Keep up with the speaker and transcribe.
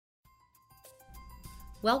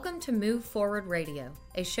Welcome to Move Forward Radio,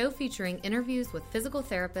 a show featuring interviews with physical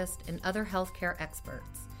therapists and other healthcare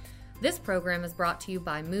experts. This program is brought to you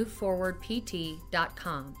by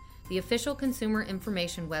MoveForwardPT.com, the official consumer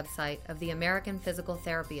information website of the American Physical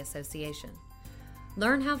Therapy Association.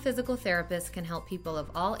 Learn how physical therapists can help people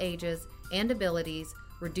of all ages and abilities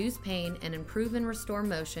reduce pain and improve and restore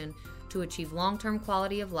motion to achieve long-term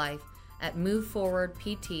quality of life at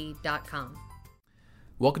MoveForwardPT.com.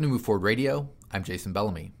 Welcome to Move Forward Radio. I'm Jason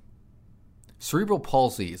Bellamy. Cerebral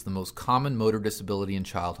palsy is the most common motor disability in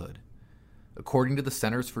childhood. According to the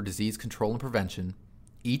Centers for Disease Control and Prevention,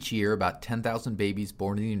 each year about 10,000 babies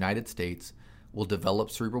born in the United States will develop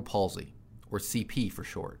cerebral palsy, or CP for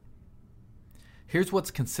short. Here's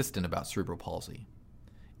what's consistent about cerebral palsy.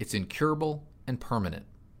 It's incurable and permanent,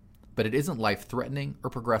 but it isn't life-threatening or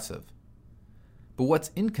progressive. But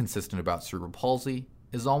what's inconsistent about cerebral palsy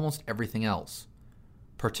is almost everything else,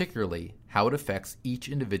 particularly how it affects each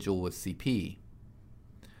individual with CP.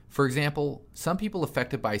 For example, some people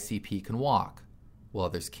affected by CP can walk, while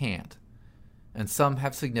others can't. And some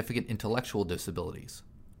have significant intellectual disabilities,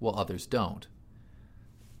 while others don't.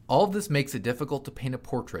 All of this makes it difficult to paint a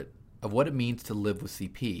portrait of what it means to live with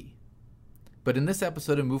CP. But in this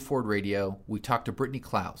episode of Move Forward Radio, we talk to Brittany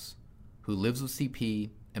Klaus, who lives with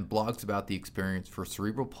CP and blogs about the experience for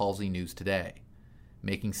Cerebral Palsy News Today,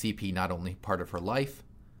 making CP not only part of her life,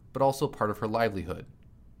 but also part of her livelihood.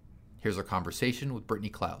 Here's our conversation with Brittany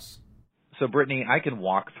Klaus. So, Brittany, I can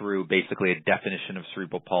walk through basically a definition of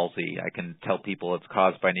cerebral palsy. I can tell people it's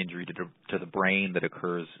caused by an injury to the brain that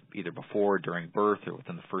occurs either before, during birth, or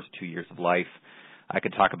within the first 2 years of life. I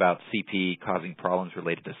can talk about CP causing problems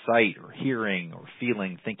related to sight or hearing or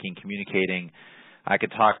feeling, thinking, communicating. I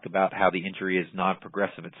could talk about how the injury is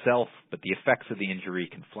non-progressive itself, but the effects of the injury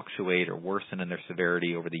can fluctuate or worsen in their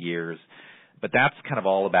severity over the years. But that's kind of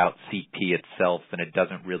all about CP itself, and it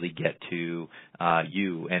doesn't really get to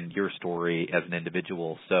you and your story as an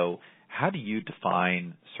individual. So how do you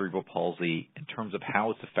define cerebral palsy in terms of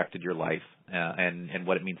how it's affected your life and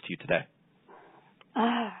what it means to you today?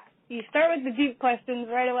 You start with the deep questions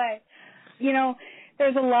right away. You know,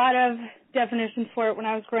 there's a lot of definitions for it when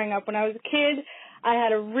I was growing up. When I was a kid, I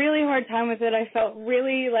had a really hard time with it. I felt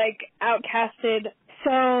really, outcasted.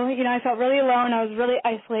 So, I felt really alone. I was really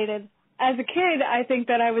isolated. As a kid, I think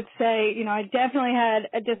that I would say, I definitely had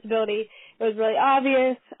a disability. It was really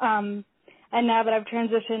obvious. And now that I've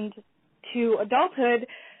transitioned to adulthood,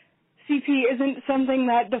 CP isn't something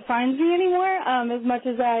that defines me anymore. As much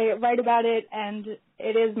as I write about it and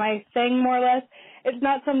it is my thing, more or less, it's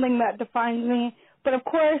not something that defines me. But, of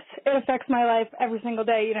course, it affects my life every single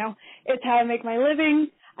day, It's how I make my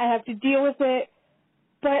living. I have to deal with it.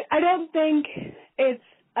 But I don't think it's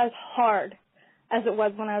as hard as it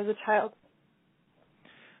was when I was a child.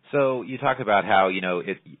 So you talk about how,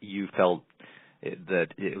 you felt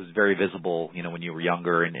that it was very visible, when you were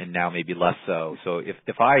younger and now maybe less so. So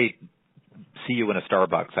if I see you in a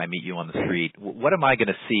Starbucks, I meet you on the street, what am I going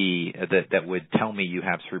to see that would tell me you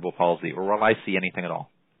have cerebral palsy, or will I see anything at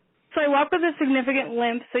all? So I walk with a significant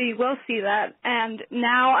limp, so you will see that. And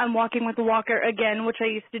now I'm walking with a walker again, which I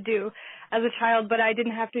used to do as a child, but I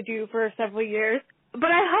didn't have to do for several years. But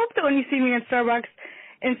I hope that when you see me in Starbucks,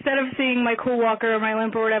 instead of seeing my cool walker or my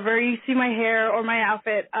limp or whatever, you see my hair or my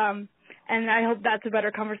outfit. And I hope that's a better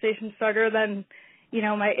conversation starter than,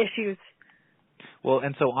 my issues. Well,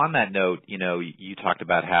 and so on that note, you talked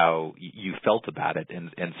about how you felt about it,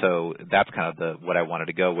 and so that's kind of what I wanted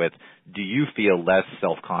to go with. Do you feel less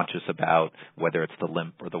self-conscious about whether it's the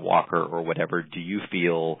limp or the walker or whatever? Do you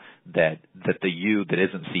feel that the you that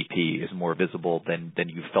isn't CP is more visible than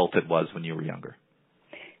you felt it was when you were younger?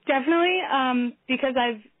 Definitely, because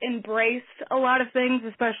I've embraced a lot of things,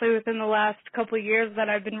 especially within the last couple of years that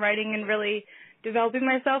I've been writing and really developing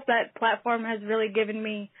myself. That platform has really given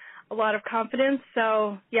me a lot of confidence.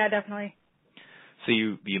 So, yeah, definitely. So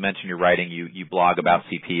you mentioned your writing. You blog about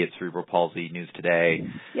CP at Cerebral Palsy News Today.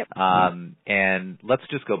 Yep. And let's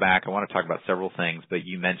just go back. I want to talk about several things, but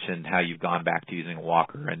you mentioned how you've gone back to using a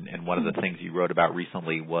walker, and one of the things you wrote about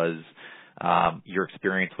recently was your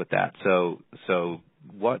experience with that. So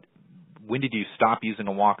when did you stop using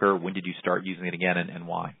a walker? When did you start using it again, and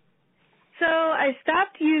why? So I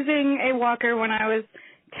stopped using a walker when I was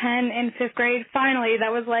 10 in 5th grade. Finally, that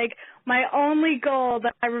was my only goal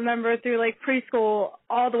that I remember through preschool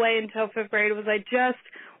all the way until 5th grade was I just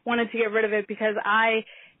wanted to get rid of it because I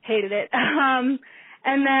hated it. And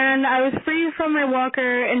then I was free from my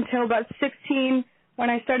walker until about 16 when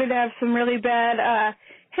I started to have some really bad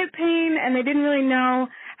hip pain, and they didn't really know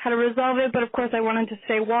how to resolve it, but of course I wanted to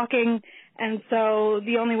stay walking, and so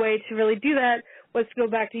the only way to really do that was to go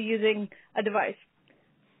back to using a device.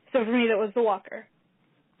 So for me, that was the walker.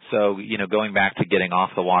 So, going back to getting off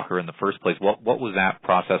the walker in the first place, what was that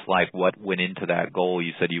process like? What went into that goal?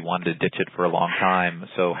 You said you wanted to ditch it for a long time.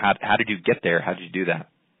 So how did you get there? How did you do that?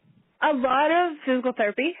 A lot of physical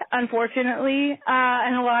therapy, unfortunately,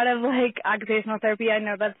 and a lot of occupational therapy. I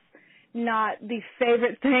know that's not the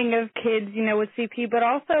favorite thing of kids, with CP, but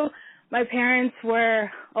also my parents were,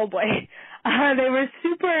 oh boy, they were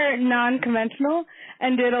super non-conventional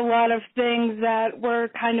and did a lot of things that were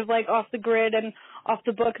kind of off the grid and off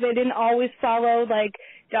the book. They didn't always follow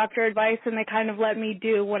doctor advice, and they kind of let me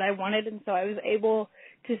do what I wanted, and so I was able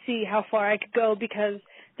to see how far I could go because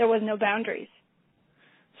there was no boundaries.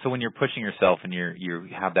 So when you're pushing yourself and you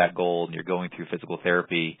have that goal and you're going through physical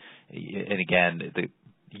therapy, and again,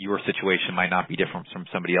 your situation might not be different from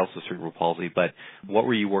somebody else's cerebral palsy, but what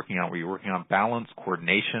were you working on? Were you working on balance,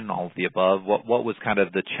 coordination, all of the above? What was kind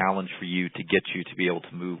of the challenge for you to get you to be able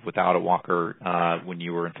to move without a walker when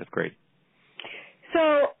you were in 5th grade? So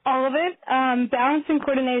all of it. Balance and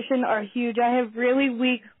coordination are huge. I have really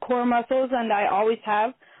weak core muscles, and I always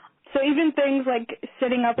have. So even things like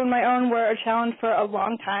sitting up on my own were a challenge for a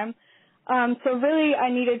long time. So really I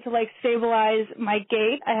needed to stabilize my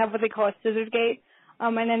gait. I have what they call a scissors gait,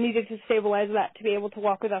 and I needed to stabilize that to be able to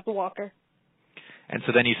walk without the walker. And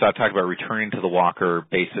so then you talk about returning to the walker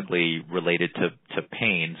basically related to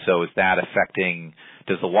pain. So is that affecting,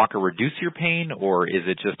 does the walker reduce your pain, or is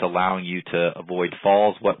it just allowing you to avoid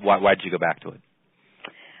falls? Why did you go back to it?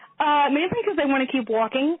 Mainly because I want to keep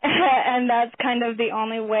walking, and that's kind of the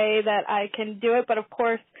only way that I can do it. But of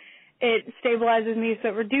course, it stabilizes me, so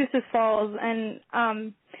it reduces falls, and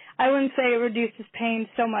I wouldn't say it reduces pain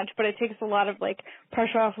so much, but it takes a lot of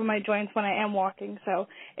pressure off of my joints when I am walking, so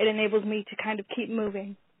it enables me to kind of keep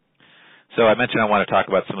moving. So I mentioned I want to talk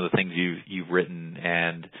about some of the things you've written,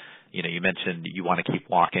 and you mentioned you want to keep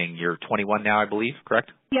walking. You're 21 now, I believe,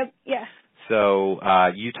 correct? Yep. Yeah. So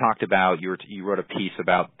you talked about you wrote a piece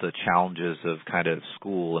about the challenges of kind of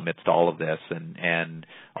school amidst all of this, and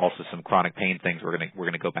also some chronic pain things we're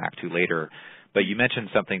gonna go back to later. But you mentioned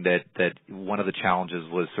something that one of the challenges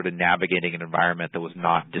was sort of navigating an environment that was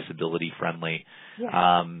not disability friendly.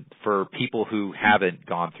 Yeah. For people who haven't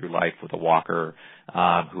gone through life with a walker,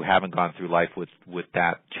 who haven't gone through life with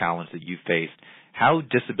that challenge that you faced, how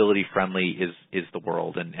disability friendly is the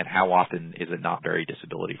world, and how often is it not very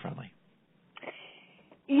disability friendly?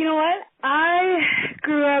 You know what? I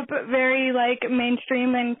grew up very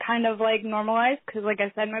mainstream and kind of normalized because, like I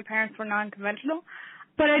said, my parents were non-conventional.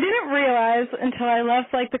 But I didn't realize until I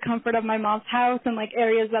left the comfort of my mom's house and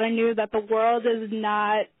areas that I knew that the world is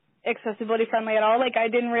not accessibility friendly at all. I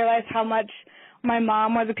didn't realize how much my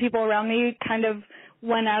mom or the people around me kind of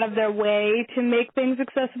went out of their way to make things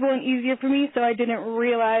accessible and easier for me. So I didn't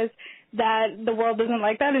realize that the world isn't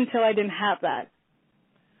like that until I didn't have that.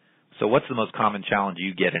 So what's the most common challenge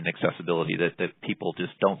you get in accessibility that people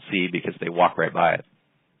just don't see because they walk right by it?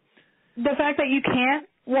 The fact that you can't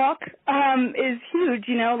walk is huge,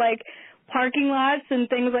 parking lots and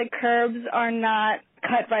things like curbs are not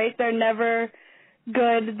cut right. They're never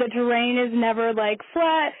good. The terrain is never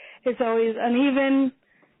flat. It's always uneven.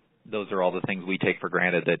 Those are all the things we take for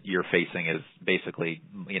granted that you're facing as basically,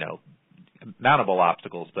 mountable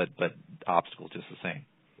obstacles, but obstacles just the same.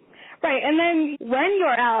 Right, and then when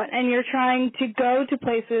you're out and you're trying to go to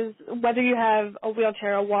places, whether you have a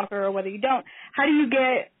wheelchair, a walker, or whether you don't, how do you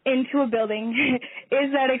get into a building? Is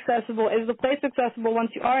that accessible? Is the place accessible once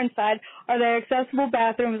you are inside? Are there accessible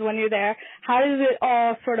bathrooms when you're there? How does it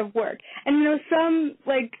all sort of work? And, some,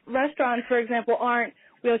 restaurants, for example, aren't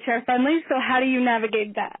wheelchair friendly, so how do you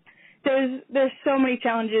navigate that? There's so many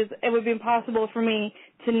challenges. It would be impossible for me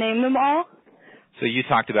to name them all. So you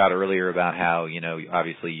talked about earlier about how,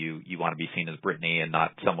 obviously you want to be seen as Brittany and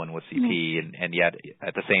not someone with CP, and yet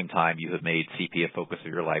at the same time you have made CP a focus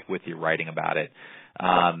of your life with your writing about it.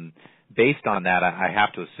 Based on that, I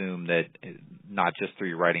have to assume that not just through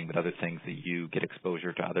your writing but other things that you get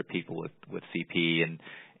exposure to other people with CP,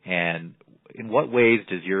 and in what ways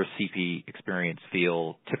does your CP experience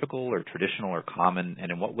feel typical or traditional or common,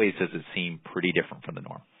 and in what ways does it seem pretty different from the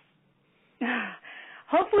norm?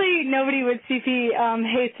 Hopefully nobody with CP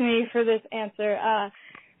hates me for this answer.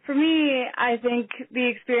 For me, I think the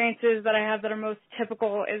experiences that I have that are most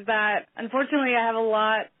typical is that, unfortunately, I have a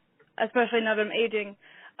lot, especially now that I'm aging,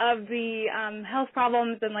 of the health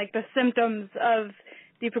problems and the symptoms of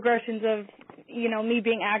the progressions of, me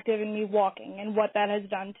being active and me walking and what that has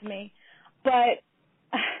done to me. But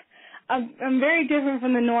I'm very different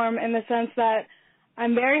from the norm in the sense that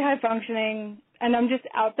I'm very high functioning and I'm just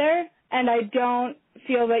out there. And I don't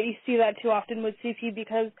feel that you see that too often with CP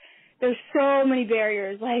because there's so many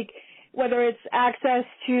barriers. whether it's access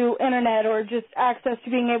to internet or just access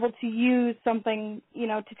to being able to use something,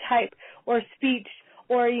 to type or speech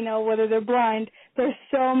or, whether they're blind. There's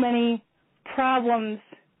so many problems,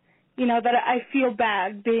 that I feel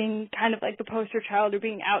bad being kind of like the poster child or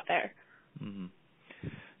being out there. Mm-hmm.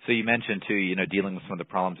 So you mentioned, too, dealing with some of the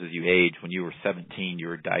problems as you age. When you were 17, you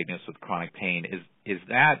were diagnosed with chronic pain. Is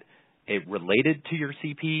that related to your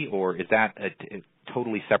CP, or is that a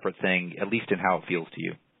totally separate thing, at least in how it feels to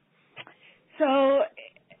you? So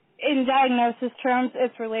in diagnosis terms,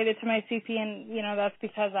 it's related to my CP, and, that's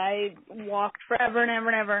because I walked forever and ever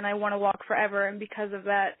and ever, and I want to walk forever, and because of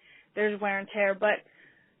that, there's wear and tear. But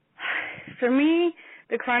for me,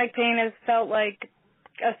 the chronic pain has felt like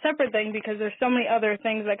a separate thing because there's so many other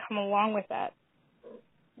things that come along with that.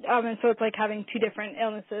 And so it's like having two different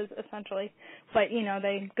illnesses, essentially. But,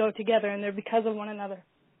 they go together, and they're because of one another.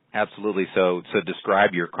 Absolutely. So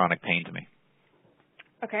describe your chronic pain to me.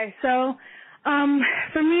 Okay, so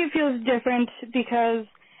for me it feels different because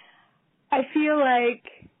I feel like,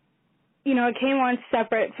 it came on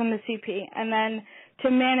separate from the CP, and then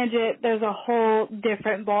to manage it, there's a whole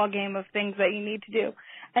different ball game of things that you need to do.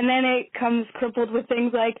 And then it comes crippled with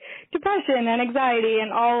things like depression and anxiety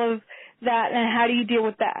and all of that, and how do you deal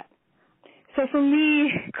with that? So for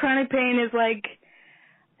me, chronic pain is like,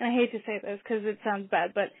 and I hate to say this because it sounds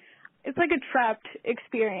bad, but it's like a trapped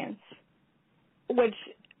experience, which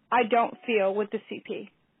I don't feel with the CP.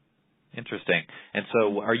 Interesting. And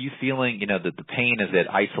so are you feeling, that the pain, is it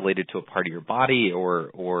isolated to a part of your body,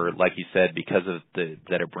 or like you said, because of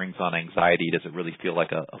that it brings on anxiety, does it really feel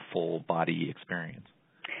like a full body experience?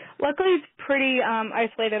 Luckily, it's pretty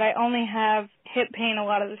isolated. I only have hip pain a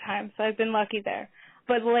lot of the time, so I've been lucky there.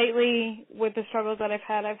 But lately, with the struggles that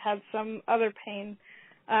I've had some other pain,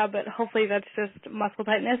 but hopefully that's just muscle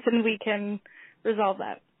tightness, and we can resolve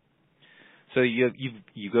that. So you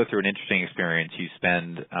go through an interesting experience. You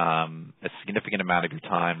spend a significant amount of your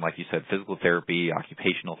time, like you said, physical therapy,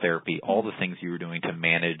 occupational therapy, all the things you were doing to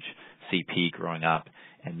manage CP growing up,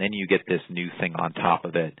 and then you get this new thing on top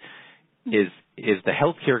of it. Is the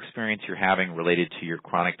healthcare experience you're having related to your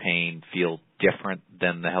chronic pain feel different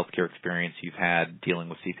than the healthcare experience you've had dealing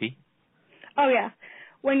with CP? Oh, yeah.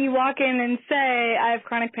 When you walk in and say, I have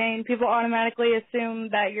chronic pain, people automatically assume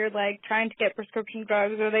that you're, trying to get prescription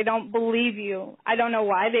drugs, or they don't believe you. I don't know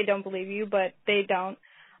why they don't believe you, but they don't.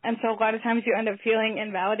 And so a lot of times you end up feeling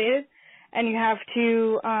invalidated, and you have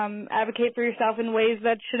to advocate for yourself in ways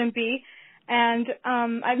that shouldn't be. And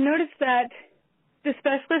I've noticed that the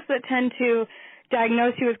specialists that tend to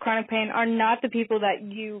diagnose you with chronic pain are not the people that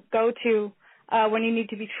you go to when you need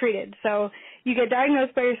to be treated. So you get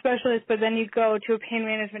diagnosed by your specialist, but then you go to a pain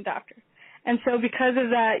management doctor. And so because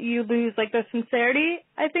of that, you lose, the sincerity,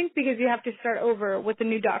 I think, because you have to start over with a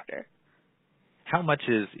new doctor. How much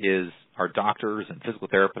are doctors and physical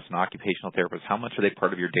therapists and occupational therapists, how much are they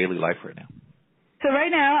part of your daily life right now? So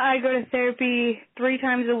right now I go to therapy 3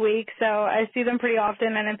 times a week, so I see them pretty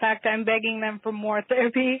often, and in fact I'm begging them for more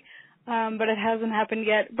therapy, but it hasn't happened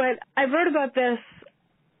yet. But I wrote about this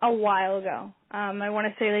a while ago. I want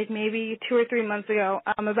to say maybe 2 or 3 months ago,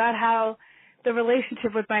 about how the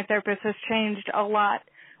relationship with my therapist has changed a lot.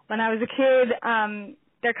 When I was a kid,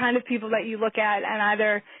 they're kind of people that you look at and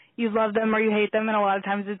either you love them or you hate them, and a lot of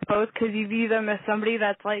times it's both because you view them as somebody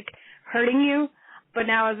that's hurting you, but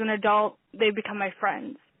now as an adult, they become my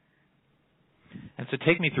friends. And so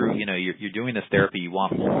take me through, you're doing this therapy, you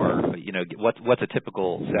want more, what's a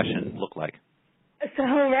typical session look like? So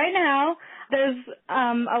right now, there's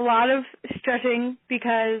a lot of stretching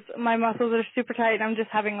because my muscles are super tight and I'm just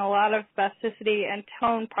having a lot of spasticity and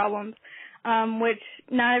tone problems, which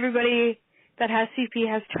not everybody that has CP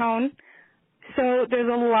has tone. So there's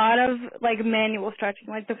a lot of manual stretching,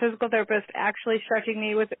 the physical therapist actually stretching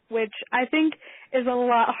me, which I think is a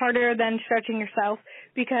lot harder than stretching yourself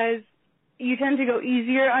because you tend to go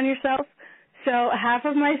easier on yourself. So half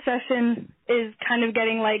of my session is kind of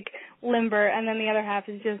getting limber, and then the other half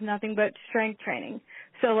is just nothing but strength training.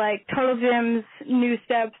 So total gyms, new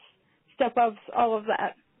steps, step-ups, all of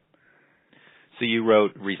that. So you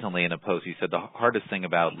wrote recently in a post, you said the hardest thing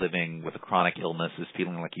about living with a chronic illness is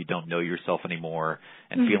feeling like you don't know yourself anymore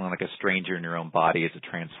and feeling like a stranger in your own body as it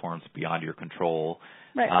transforms beyond your control.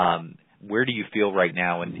 Right. Where do you feel right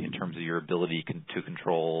now in terms of your ability to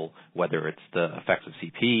control, whether it's the effects of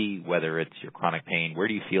CP, whether it's your chronic pain? Where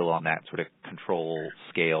do you feel on that sort of control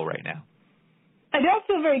scale right now? I don't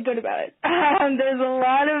feel very good about it. There's a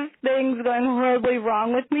lot of things going horribly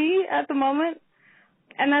wrong with me at the moment,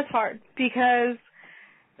 and that's hard because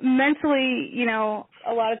mentally,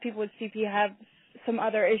 a lot of people with CP have some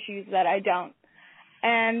other issues that I don't.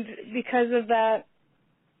 And because of that,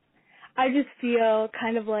 I just feel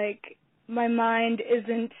kind of like my mind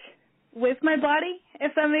isn't with my body,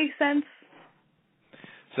 if that makes sense.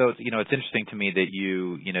 So it's interesting to me that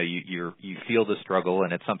you feel the struggle,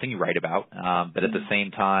 and it's something you write about. But at the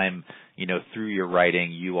same time, through your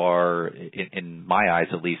writing, you are, in my eyes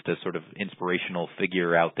at least, a sort of inspirational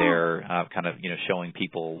figure out there, kind of showing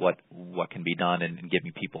people what can be done and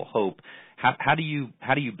giving people hope. How do you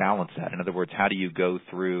balance that? In other words, how do you go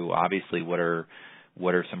through obviously what are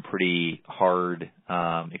some pretty hard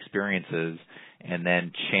experiences, and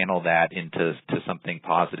then channel that into something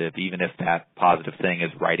positive, even if that positive thing is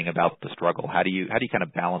writing about the struggle? How do you kind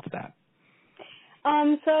of balance that?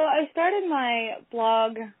 So I started my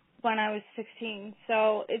blog when I was 16,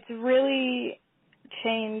 so it's really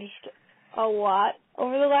changed a lot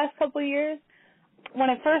over the last couple of years. When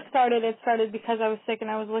it first started, it started because I was sick and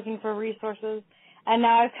I was looking for resources, and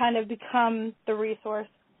now I've kind of become the resource.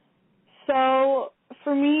 So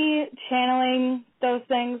for me, channeling those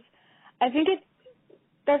things, I think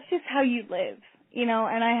that's just how you live,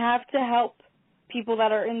 and I have to help people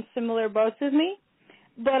that are in similar boats as me.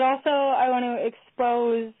 But also I want to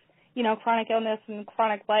expose, chronic illness and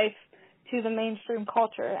chronic life to the mainstream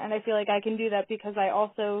culture, and I feel like I can do that because I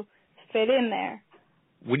also fit in there.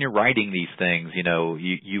 When you're writing these things,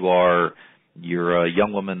 you're a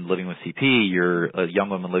young woman living with CP, you're a young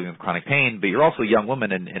woman living with chronic pain, but you're also a young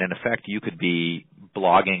woman, and in effect you could be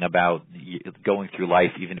blogging about going through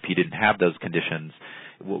life even if you didn't have those conditions.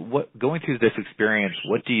 Going through this experience,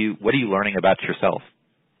 what are you learning about yourself?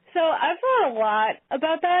 So I've thought a lot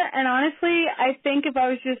about that, and honestly, I think if I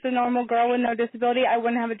was just a normal girl with no disability, I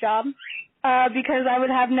wouldn't have a job because I would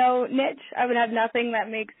have no niche. I would have nothing that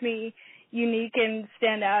makes me unique and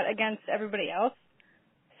stand out against everybody else.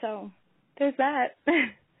 So there's that.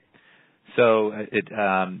 So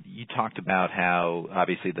you talked about how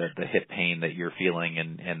obviously the hip pain that you're feeling,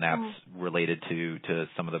 and that's related to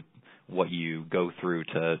some of what you go through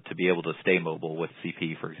to be able to stay mobile with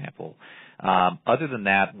CP, for example. Other than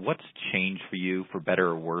that, what's changed for you, for better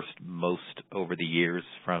or worse, most over the years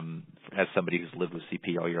as somebody who's lived with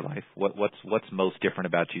CP all your life? What's most different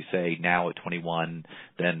about you, say, now at 21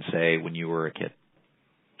 than, say, when you were a kid?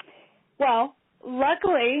 Well,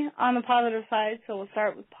 luckily, on the positive side, so we'll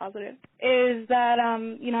start with positive, is that,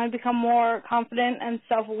 I've become more confident and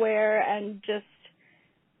self-aware and just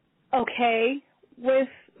okay with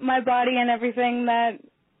my body and everything that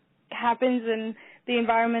happens in the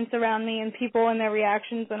environments around me and people and their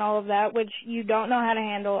reactions and all of that, which you don't know how to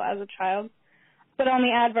handle as a child. But on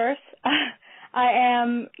the adverse, I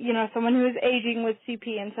am, someone who is aging with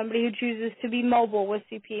CP and somebody who chooses to be mobile with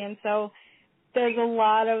CP. And so there's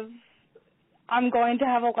I'm going to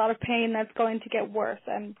have a lot of pain that's going to get worse.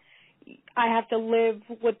 And I have to live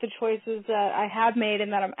with the choices that I have made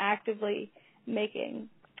and that I'm actively making.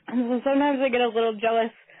 And so sometimes I get a little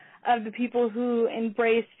jealous of the people who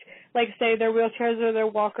embraced, like, say, their wheelchairs or their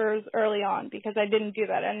walkers early on, because I didn't do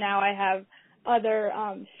that, and now I have other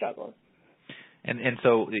struggles. And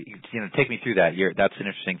so, take me through that. That's an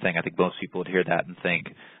interesting thing. I think most people would hear that and think,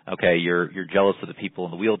 okay, you're jealous of the people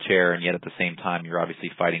in the wheelchair, and yet at the same time, you're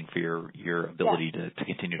obviously fighting for your ability to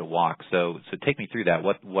continue to walk. So take me through that.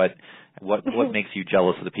 What makes you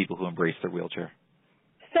jealous of the people who embrace their wheelchair?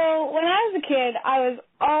 So when I was a kid, I was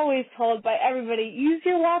always told by everybody, use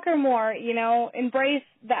your walker more, embrace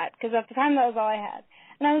that, because at the time that was all I had.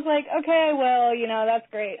 And I was like, okay, well, that's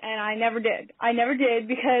great. And I never did.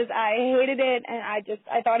 Because I hated it, and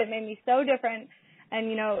I thought it made me so different. And,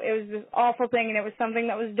 it was this awful thing, and it was something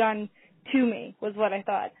that was done to me, was what I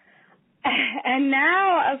thought. And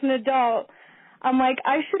now, as an adult, I'm like,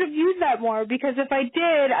 I should have used that more, because if I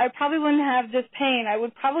did, I probably wouldn't have this pain. I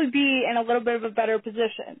would probably be in a little bit of a better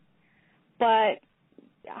position. But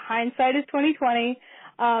hindsight is 20/20.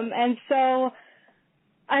 And so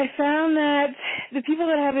I found that the people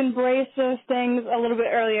that have embraced those things a little bit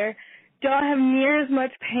earlier don't have near as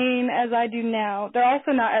much pain as I do now. They're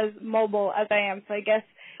also not as mobile as I am, so I guess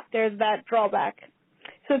there's that drawback.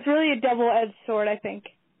 So it's really a double-edged sword, I think.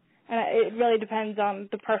 And it really depends on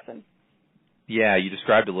the person. Yeah, you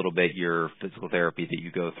described a little bit your physical therapy that you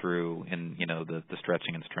go through and, the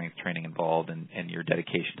stretching and strength training involved and your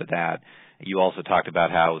dedication to that. You also talked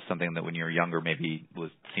about how it was something that when you were younger maybe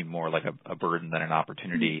seemed more like a burden than an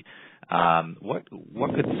opportunity.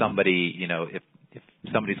 What could somebody, if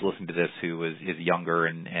somebody's listening to this who is younger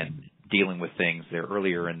and dealing with things, they're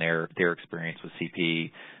earlier in their experience with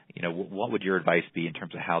CP, what would your advice be in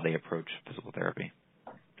terms of how they approach physical therapy?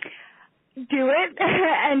 Do it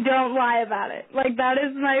and don't lie about it. Like, that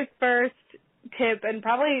is my first tip, and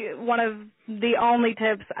probably one of the only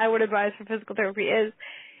tips I would advise for physical therapy is,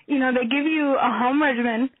 they give you a home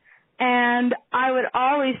regimen And I would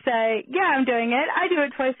always say, yeah, I'm doing it. I do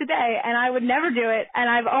it twice a day. And I would never do it. And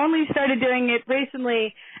I've only started doing it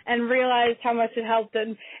recently and realized how much it helped.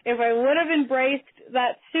 And if I would have embraced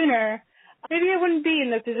that sooner, maybe I wouldn't be in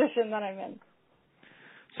the position that I'm in.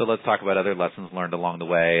 So let's talk about other lessons learned along the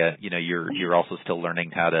way. You're also still learning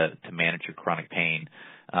how to manage your chronic pain.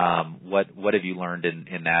 What have you learned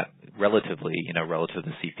in that relative to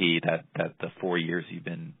CP, that the 4 years you've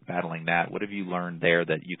been battling that? What have you learned there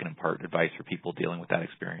that you can impart advice for people dealing with that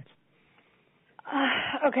experience?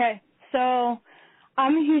 Okay, so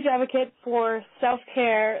I'm a huge advocate for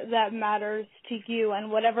self-care that matters to you and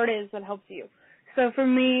whatever it is that helps you. So for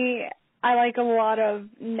me, I like a lot of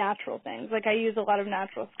natural things. Like I use a lot of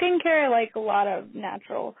natural skincare. I like a lot of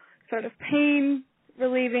natural sort of pain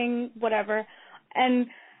relieving, whatever. And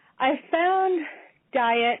I found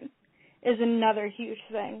diet is another huge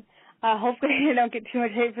thing. Hopefully I don't get too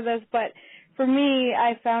much hate for this, but for me,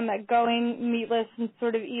 I found that going meatless and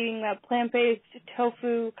sort of eating that plant-based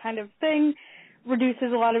tofu kind of thing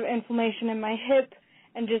reduces a lot of inflammation in my hip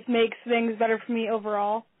and just makes things better for me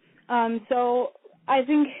overall. So I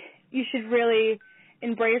think you should really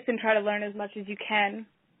embrace and try to learn as much as you can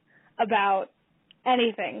about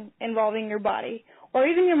anything involving your body or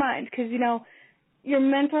even your mind, because, your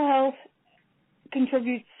mental health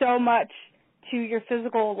contributes so much to your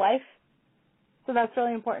physical life. So that's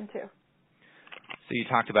really important too. So you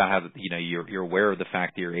talked about how you're aware of the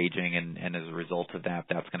fact that you're aging, and as a result of that,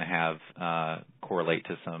 that's going to have correlate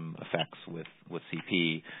to some effects with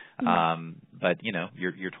CP. Mm-hmm. But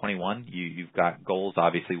you're 21. You've got goals,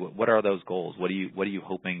 obviously. What are those goals? What are you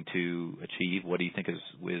hoping to achieve? What do you think is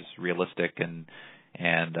realistic, and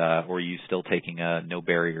or are you still taking a no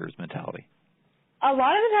barriers mentality? A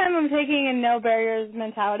lot of the time, I'm taking a no barriers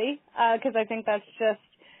mentality because I think that's just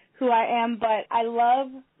who I am. But I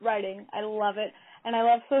love writing. I love it. And I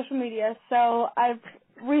love social media, so I've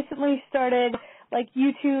recently started like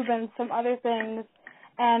YouTube and some other things,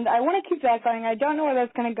 and I want to keep that going. I don't know where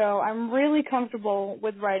that's going to go. I'm really comfortable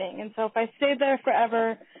with writing, and so if I stay there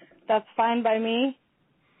forever, that's fine by me.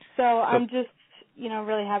 So I'm just,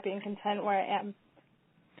 really happy and content where I am.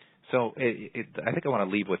 So I think I want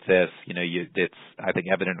to leave with this. It's I think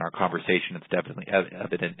evident in our conversation. It's definitely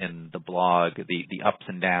evident in the blog, the ups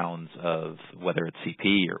and downs of whether it's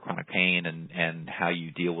CP or chronic pain and how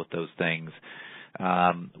you deal with those things.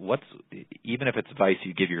 Even if it's advice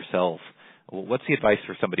you give yourself, what's the advice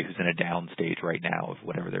for somebody who's in a down stage right now of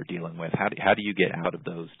whatever they're dealing with? How do you get out of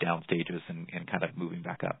those down stages and kind of moving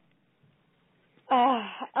back up?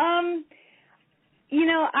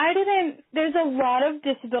 There's a lot of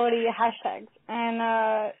disability hashtags,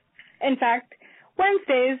 and in fact,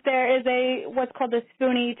 Wednesdays there is what's called the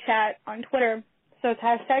Spoonie Chat on Twitter. So it's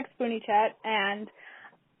hashtag Spoonie Chat, and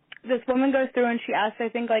this woman goes through and she asks, I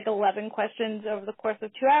think, like 11 questions over the course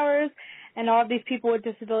of 2 hours, and all of these people with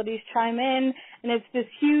disabilities chime in, and it's this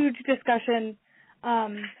huge discussion,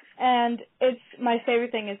 and it's my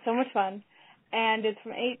favorite thing. It's so much fun, and it's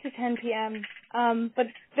from 8 to 10 p.m., but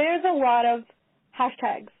there's a lot of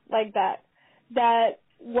hashtags like that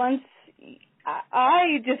once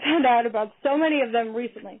I just found out about so many of them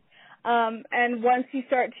recently. And once you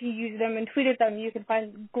start to use them and tweet at them, you can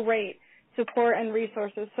find great support and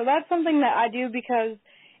resources. So that's something that I do because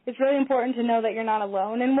it's really important to know that you're not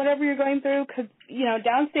alone in whatever you're going through because,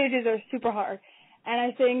 down stages are super hard. And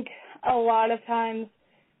I think a lot of times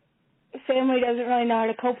family doesn't really know how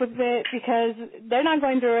to cope with it because they're not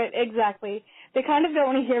going through it exactly. They kind of don't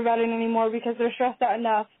want to hear about it anymore because they're stressed out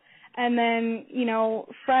enough. And then,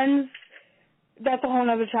 friends, that's a whole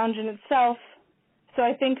other challenge in itself. So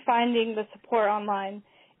I think finding the support online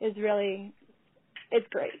is it's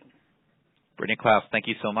great. Brittany Klaus, thank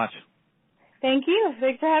you so much. Thank you.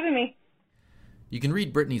 Thanks for having me. You can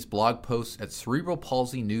read Brittany's blog posts at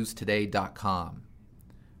cerebralpalsynewstoday.com.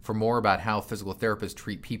 For more about how physical therapists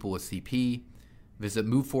treat people with CP, visit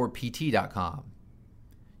moveforwardpt.com.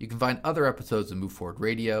 You can find other episodes of Move Forward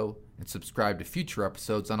Radio and subscribe to future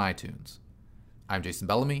episodes on iTunes. I'm Jason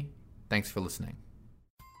Bellamy. Thanks for listening.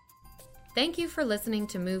 Thank you for listening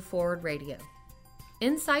to Move Forward Radio.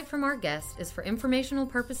 Insight from our guest is for informational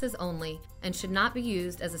purposes only and should not be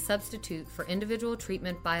used as a substitute for individual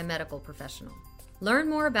treatment by a medical professional. Learn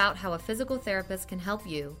more about how a physical therapist can help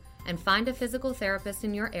you and find a physical therapist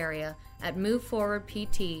in your area at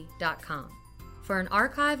moveforwardpt.com. For an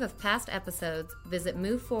archive of past episodes, visit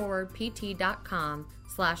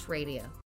moveforwardpt.com/radio.